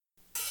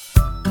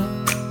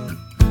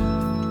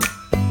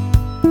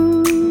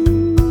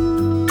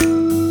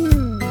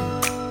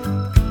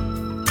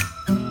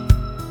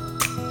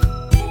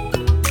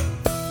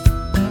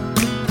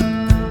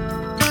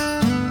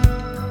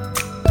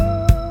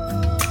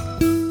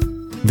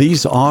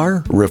These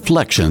are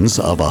Reflections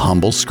of a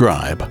Humble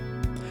Scribe.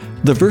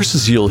 The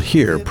verses you'll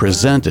hear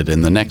presented in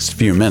the next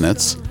few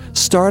minutes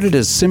started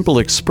as simple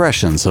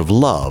expressions of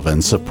love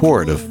and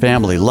support of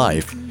family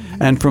life,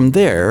 and from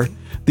there,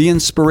 the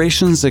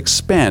inspirations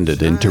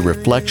expanded into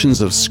reflections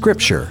of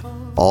Scripture,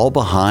 all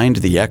behind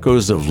the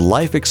echoes of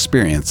life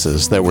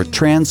experiences that were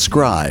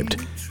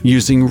transcribed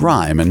using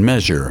rhyme and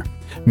measure,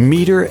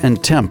 meter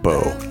and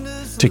tempo,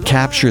 to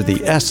capture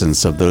the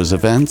essence of those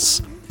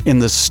events in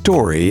the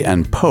story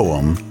and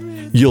poem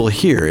you'll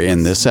hear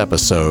in this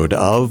episode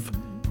of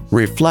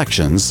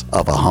Reflections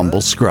of a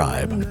Humble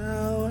Scribe.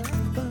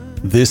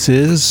 This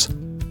is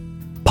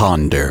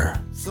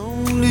Ponder. It's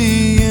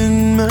only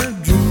in my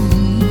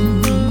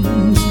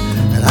dreams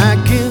that I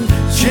can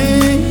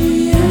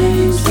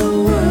change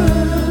the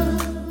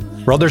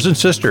world. Brothers and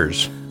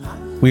sisters,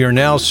 we are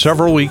now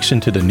several weeks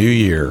into the new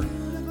year.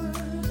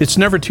 It's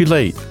never too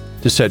late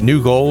to set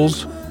new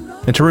goals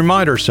and to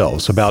remind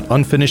ourselves about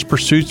unfinished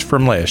pursuits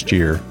from last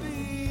year.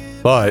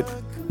 But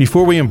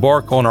before we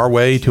embark on our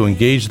way to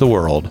engage the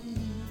world,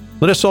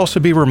 let us also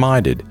be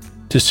reminded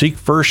to seek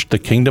first the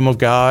kingdom of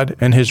God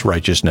and His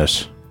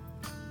righteousness.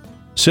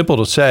 Simple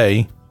to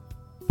say,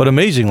 but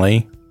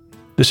amazingly,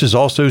 this is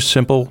also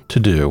simple to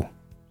do.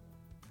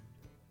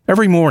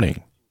 Every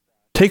morning,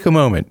 take a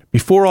moment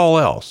before all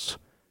else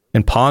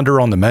and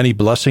ponder on the many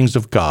blessings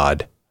of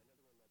God.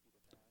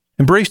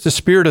 Embrace the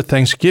spirit of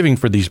thanksgiving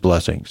for these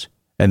blessings,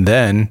 and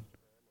then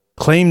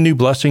claim new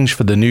blessings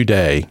for the new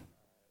day.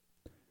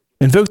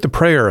 Invoke the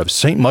prayer of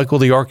St. Michael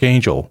the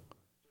Archangel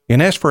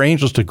and ask for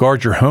angels to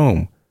guard your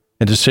home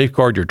and to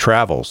safeguard your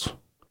travels.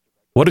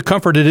 What a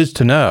comfort it is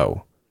to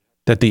know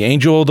that the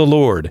angel of the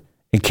Lord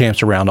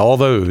encamps around all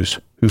those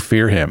who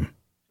fear Him.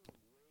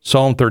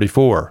 Psalm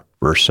 34,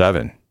 verse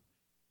 7.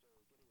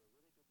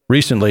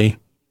 Recently,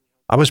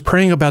 I was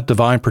praying about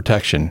divine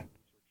protection,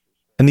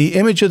 and the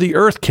image of the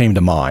earth came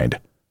to mind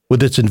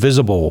with its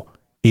invisible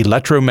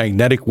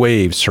electromagnetic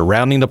waves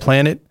surrounding the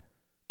planet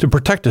to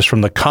protect us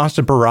from the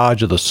constant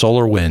barrage of the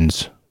solar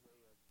winds.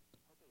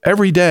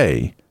 Every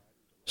day,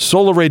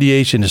 solar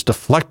radiation is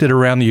deflected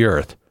around the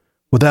earth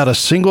without a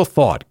single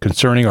thought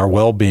concerning our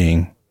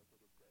well-being.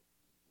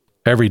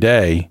 Every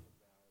day,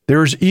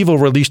 there is evil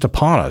released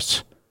upon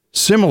us,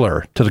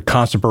 similar to the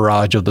constant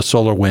barrage of the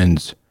solar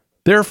winds.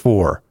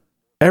 Therefore,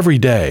 every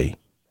day,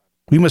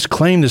 we must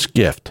claim this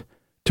gift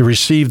to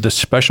receive the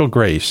special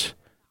grace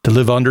to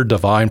live under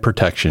divine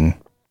protection.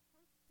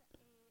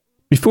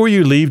 Before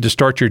you leave to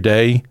start your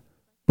day,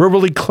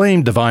 verbally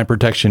claim divine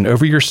protection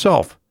over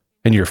yourself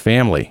and your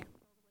family.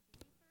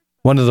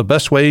 One of the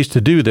best ways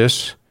to do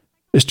this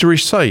is to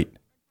recite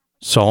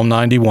Psalm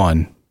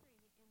 91.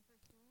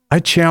 I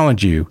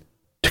challenge you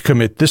to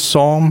commit this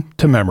psalm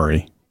to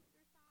memory.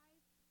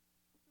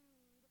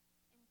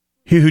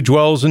 He who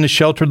dwells in the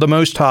shelter of the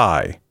Most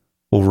High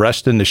will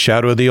rest in the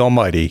shadow of the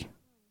Almighty.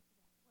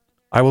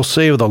 I will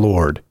say of the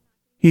Lord,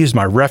 He is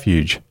my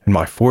refuge and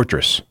my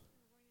fortress,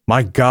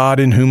 my God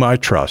in whom I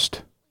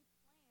trust.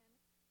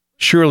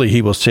 Surely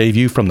He will save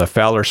you from the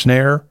fowler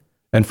snare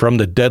and from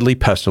the deadly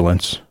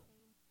pestilence.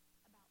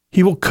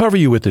 He will cover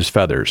you with His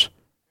feathers,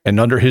 and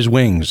under His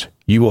wings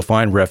you will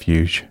find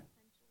refuge.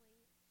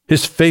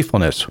 His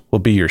faithfulness will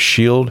be your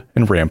shield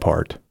and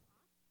rampart.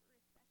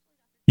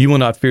 You will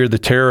not fear the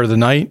terror of the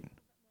night,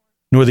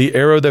 nor the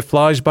arrow that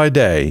flies by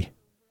day,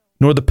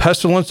 nor the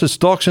pestilence that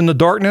stalks in the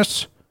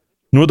darkness,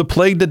 nor the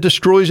plague that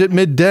destroys at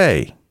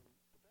midday.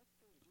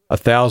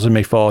 1,000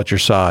 may fall at your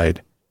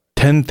side,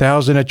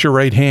 10,000 at your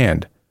right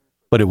hand,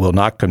 but it will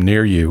not come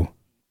near you.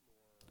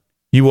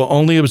 You will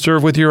only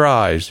observe with your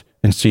eyes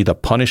and see the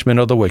punishment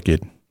of the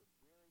wicked.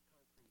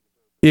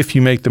 If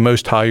you make the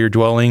Most High your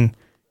dwelling,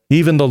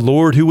 even the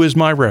Lord who is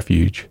my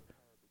refuge,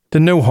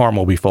 then no harm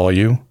will befall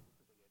you,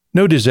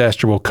 no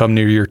disaster will come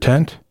near your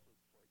tent,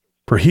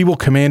 for He will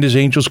command His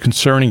angels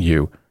concerning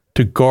you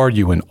to guard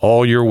you in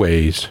all your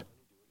ways.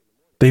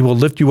 They will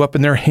lift you up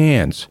in their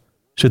hands,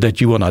 so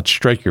that you will not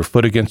strike your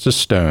foot against a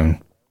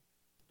stone.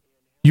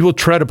 You will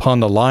tread upon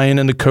the lion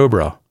and the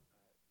cobra.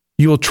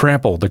 You will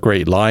trample the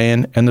great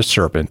lion and the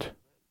serpent.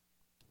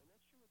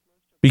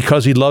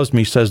 Because He loves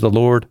me, says the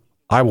Lord,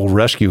 I will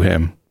rescue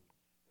him.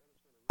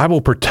 I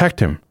will protect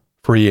him,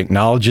 for he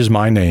acknowledges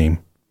my name.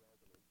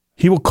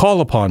 He will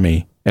call upon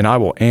me, and I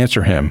will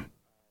answer him.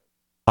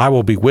 I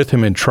will be with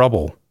him in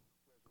trouble.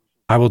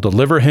 I will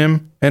deliver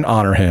him and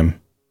honor him.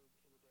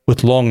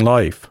 With long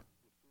life,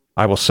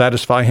 I will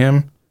satisfy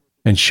him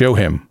and show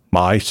him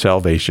my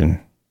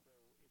salvation.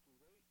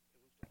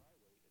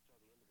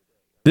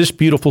 This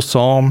beautiful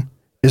psalm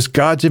is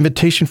God's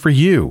invitation for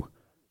you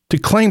to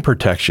claim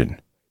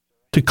protection,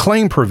 to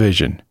claim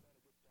provision,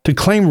 to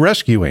claim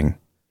rescuing,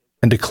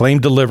 and to claim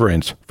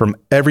deliverance from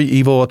every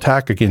evil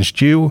attack against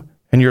you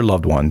and your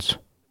loved ones.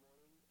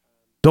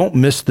 Don't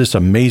miss this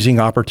amazing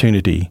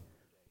opportunity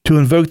to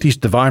invoke these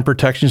divine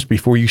protections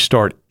before you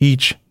start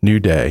each new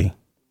day.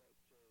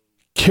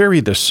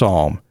 Carry this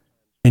psalm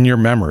in your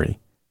memory,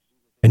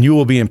 and you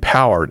will be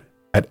empowered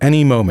at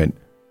any moment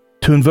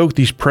to invoke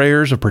these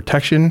prayers of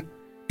protection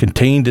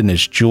contained in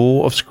this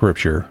jewel of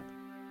Scripture.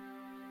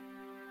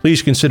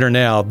 Please consider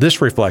now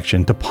this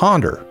reflection to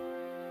ponder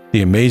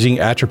the amazing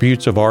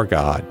attributes of our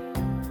God.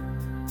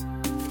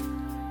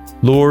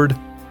 Lord,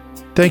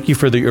 thank you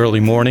for the early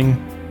morning.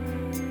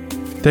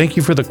 Thank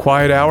you for the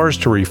quiet hours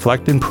to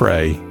reflect and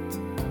pray,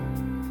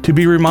 to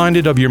be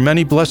reminded of your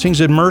many blessings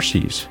and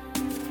mercies,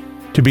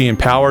 to be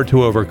empowered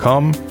to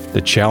overcome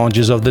the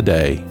challenges of the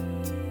day.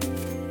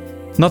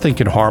 Nothing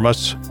can harm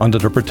us under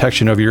the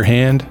protection of your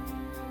hand.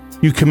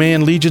 You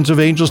command legions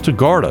of angels to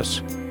guard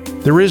us.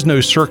 There is no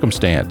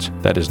circumstance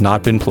that has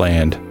not been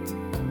planned.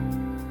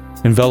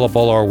 Envelop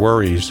all our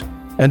worries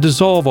and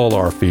dissolve all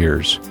our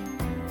fears.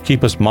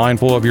 Keep us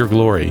mindful of your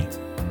glory.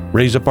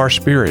 Raise up our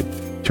spirit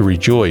to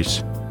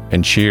rejoice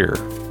and cheer.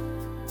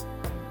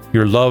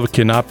 Your love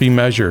cannot be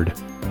measured.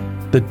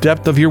 The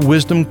depth of your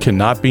wisdom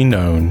cannot be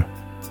known.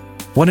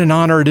 What an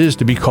honor it is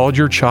to be called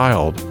your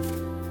child.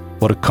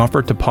 What a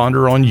comfort to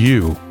ponder on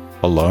you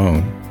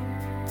alone.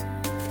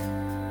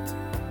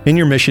 In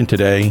your mission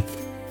today,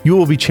 you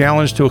will be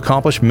challenged to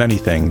accomplish many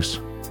things.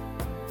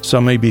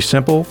 Some may be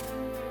simple,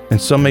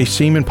 and some may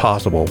seem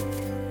impossible.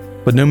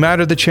 But no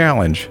matter the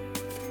challenge,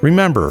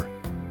 remember,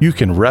 you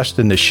can rest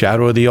in the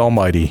shadow of the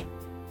Almighty.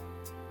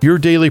 Your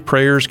daily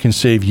prayers can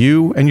save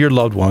you and your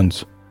loved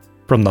ones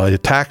from the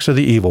attacks of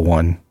the evil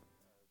one.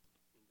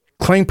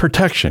 Claim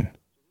protection,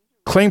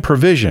 claim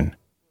provision,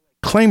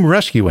 claim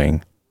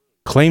rescuing,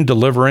 claim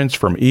deliverance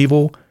from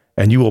evil,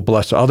 and you will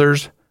bless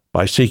others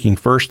by seeking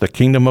first the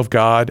kingdom of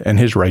God and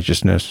his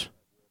righteousness.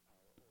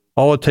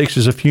 All it takes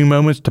is a few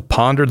moments to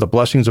ponder the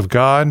blessings of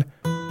God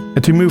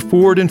and to move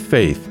forward in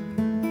faith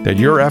that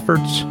your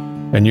efforts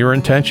and your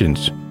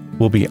intentions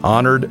will be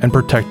honored and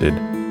protected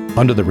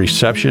under the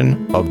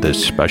reception of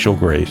this special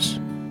grace.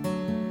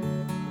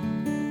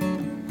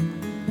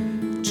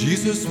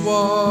 Jesus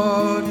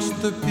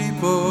watched the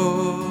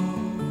people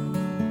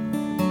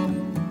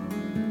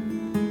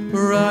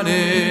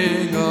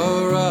running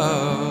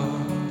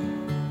around,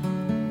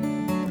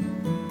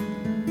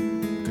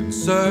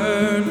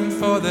 concerned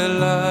for their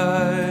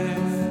life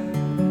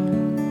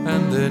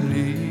and their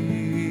needs.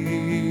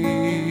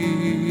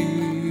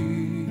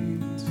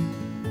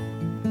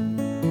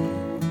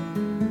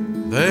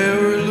 They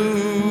were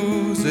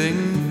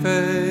losing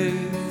faith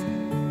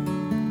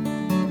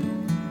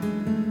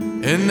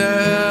in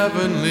their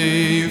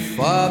heavenly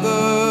Father,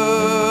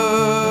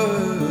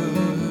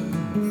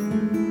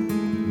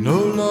 no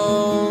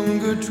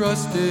longer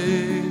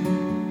trusting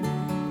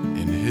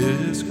in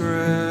his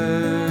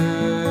grace.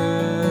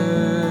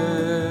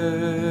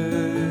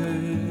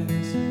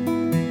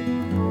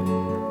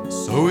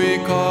 So we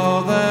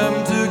call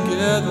them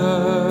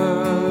together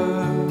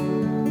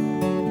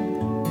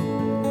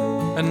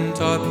and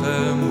taught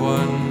them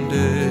one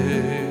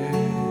day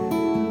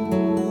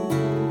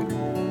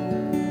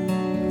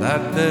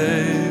that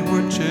they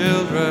were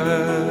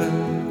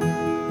children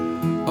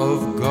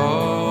of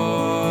God.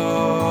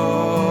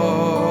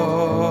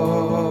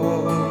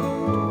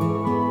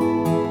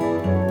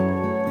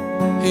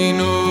 He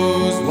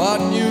knows what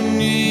you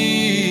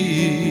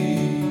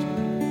need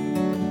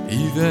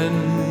even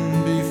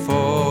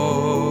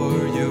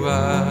before you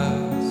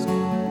ask.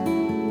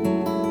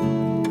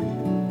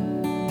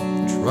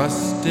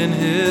 Trust in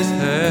his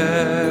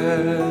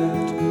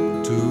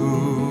hand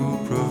to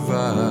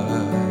provide.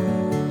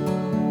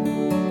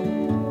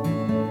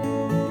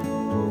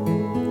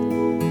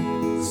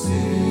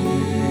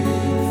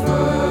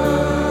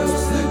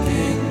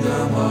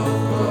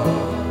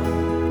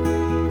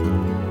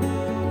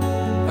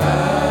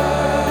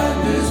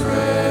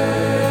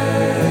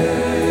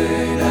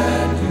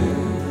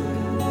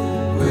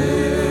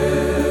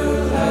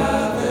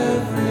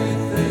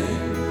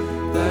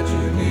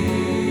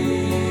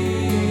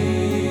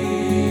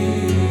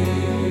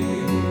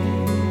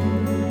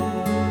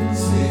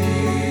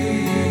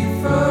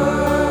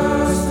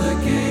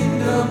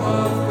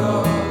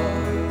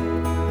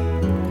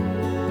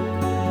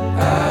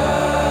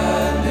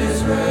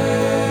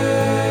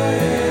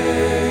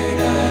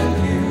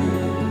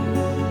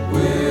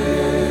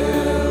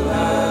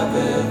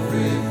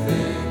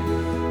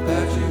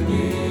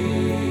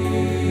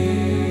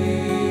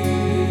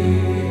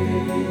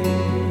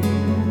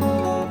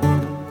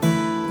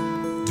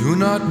 Do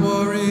not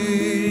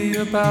worry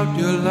about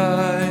your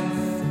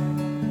life,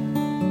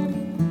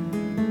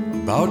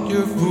 about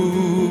your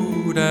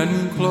food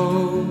and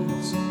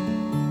clothes.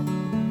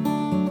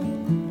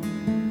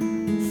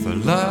 For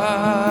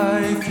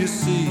life, you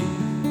see,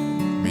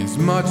 means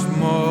much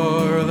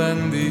more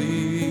than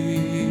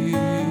these.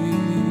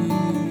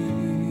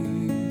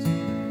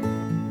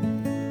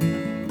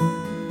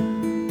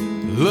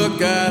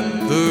 Look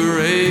at the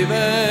ravens,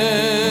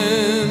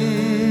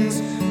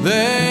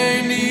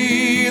 they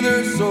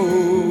neither sow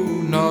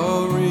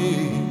nor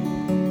reap,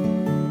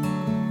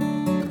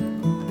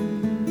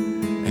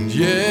 and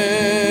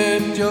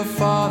yet your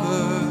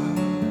Father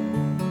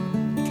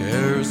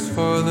cares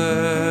for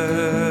them.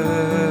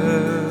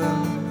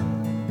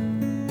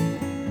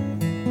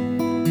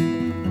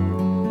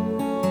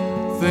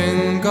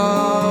 Think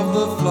of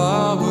the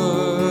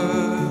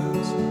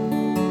flowers,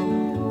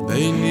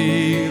 they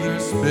neither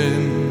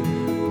spin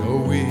or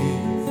weave,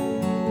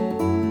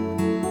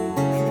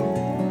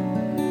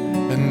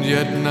 and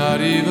yet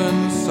not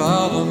even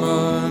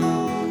Solomon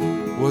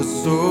was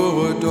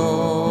so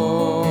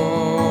adored.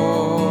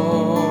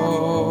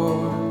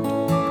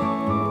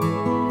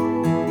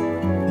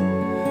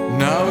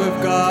 Now if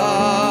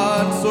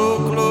God so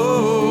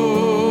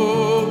clothes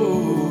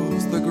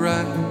the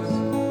grass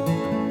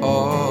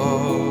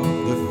of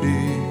the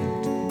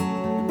field,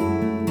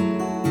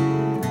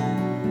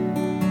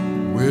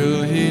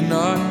 will he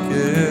not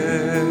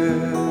care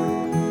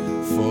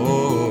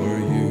for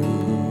you?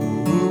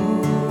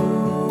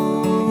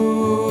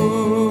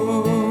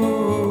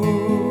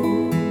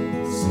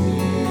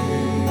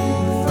 Seek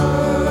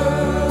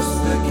first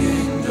the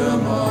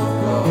kingdom of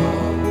God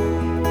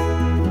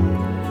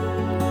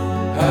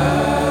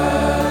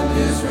and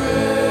his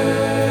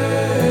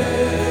reign,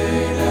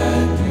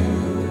 and you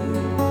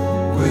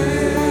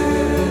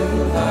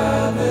will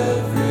have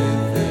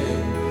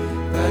everything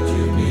that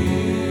you need.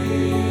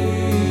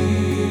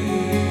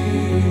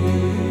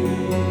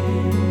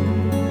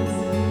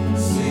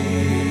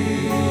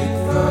 Seek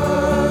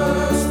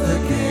first the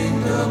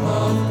kingdom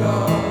of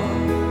God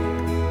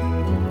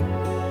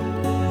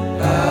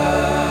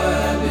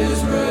and his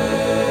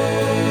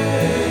reign,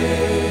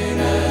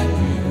 and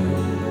you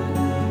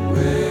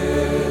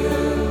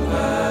will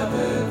have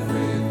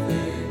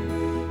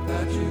everything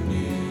that you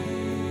need.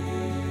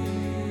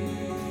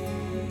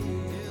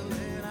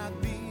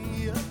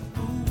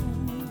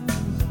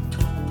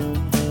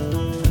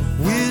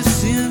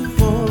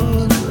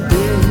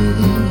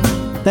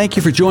 Thank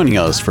you for joining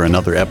us for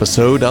another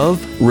episode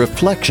of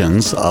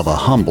Reflections of a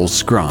Humble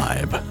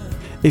Scribe.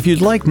 If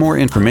you'd like more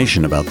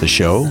information about the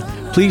show,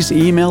 please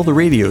email the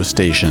radio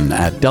station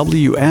at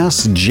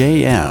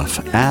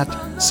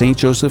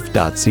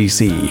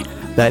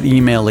wsjf@stjoseph.cc. That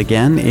email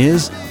again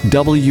is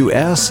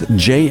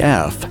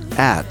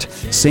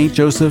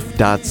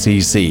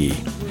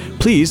wsjf@stjoseph.cc.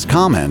 Please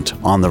comment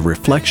on the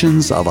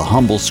Reflections of a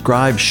Humble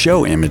Scribe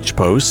show image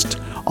post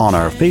on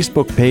our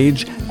Facebook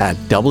page at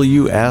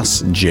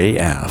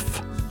WSJF.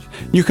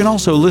 You can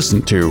also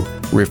listen to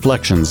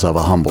Reflections of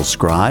a Humble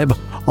Scribe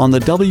on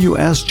the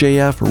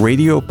WSJF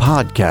radio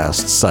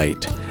podcast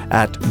site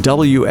at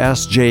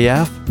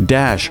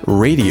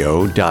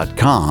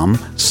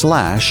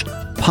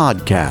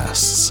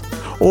wsjf-radio.com/podcasts,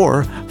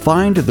 or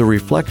find the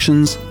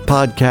Reflections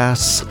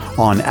podcasts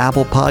on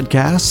Apple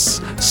Podcasts,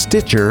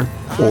 Stitcher,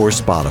 or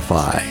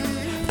Spotify.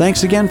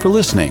 Thanks again for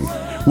listening.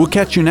 We'll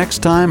catch you next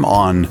time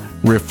on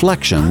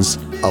Reflections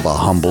of a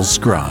Humble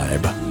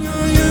Scribe.